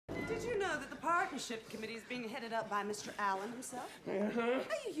Did you know that the partnership committee is being headed up by Mr. Allen himself? Uh-huh.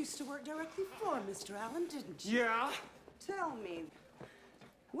 You used to work directly for Mr. Allen, didn't you? Yeah. Tell me,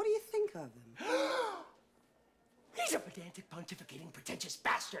 what do you think of him? He's a pedantic, pontificating, pretentious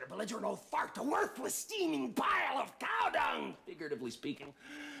bastard, a belligerent old fart, a worthless, steaming pile of cow dung, figuratively speaking.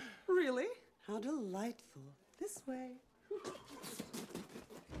 Really? How delightful. This way.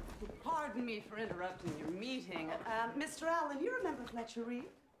 Pardon me for interrupting your meeting. Mr. Allen, you remember Fletcher Reed?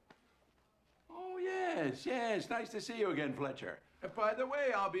 Oh, yes. Nice to see you again, Fletcher. By the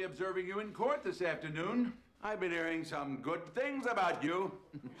way, I'll be observing you in court this afternoon. I've been hearing some good things about you.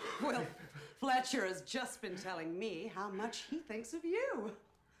 Well, Fletcher has just been telling me how much he thinks of you.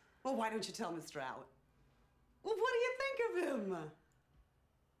 Well, why don't you tell Mr. Allen? Well, what do you think of him?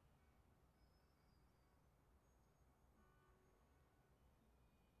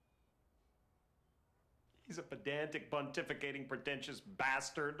 He's a pedantic, pontificating, pretentious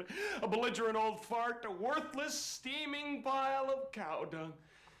bastard, a belligerent old fart, a worthless, steaming pile of cow dung.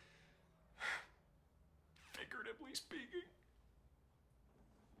 Figuratively speaking.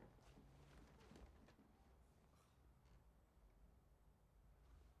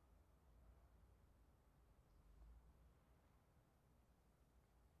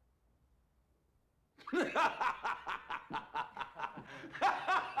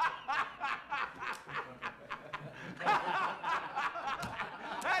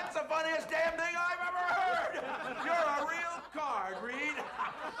 That's the funniest damn thing I've ever heard. You're a real card, Reed.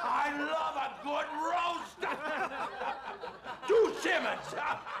 I love a good roast. Do Simmons.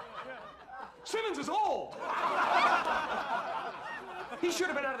 Simmons is old. He should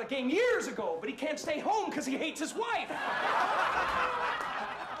have been out of the game years ago, but he can't stay home because he hates his wife.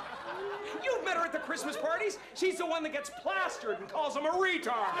 You've met her at the Christmas parties. She's the one that gets plastered and calls him a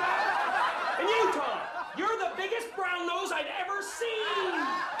retard. And you, Tom, you're the biggest brown nose I'd ever seen.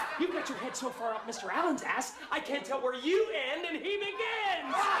 You've got your head so far up Mr. Allen's ass, I can't tell where you end and he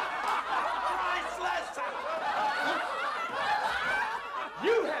begins. Priceless.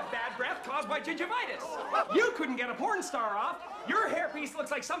 You have bad breath caused by gingivitis. You couldn't get a porn star off. Your hairpiece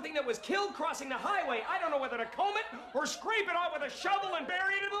looks like something that was killed crossing the highway. I don't know whether to comb it or scrape it off with a shovel and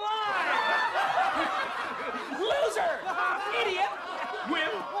bury it alive. Loser! Idiot!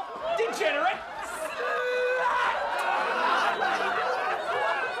 Wimp! Degenerate!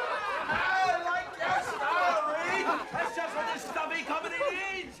 I like your style, Reed. That's just what this stuffy company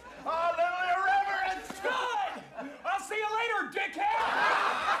needs. A little irreverence. Good! I'll see you later, dickhead!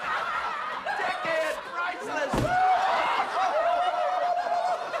 Dickhead, priceless.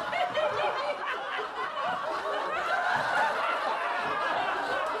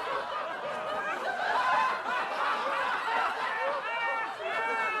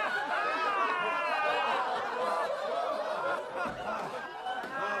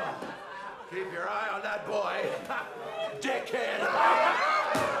 Keep your eye on that boy. Dickhead.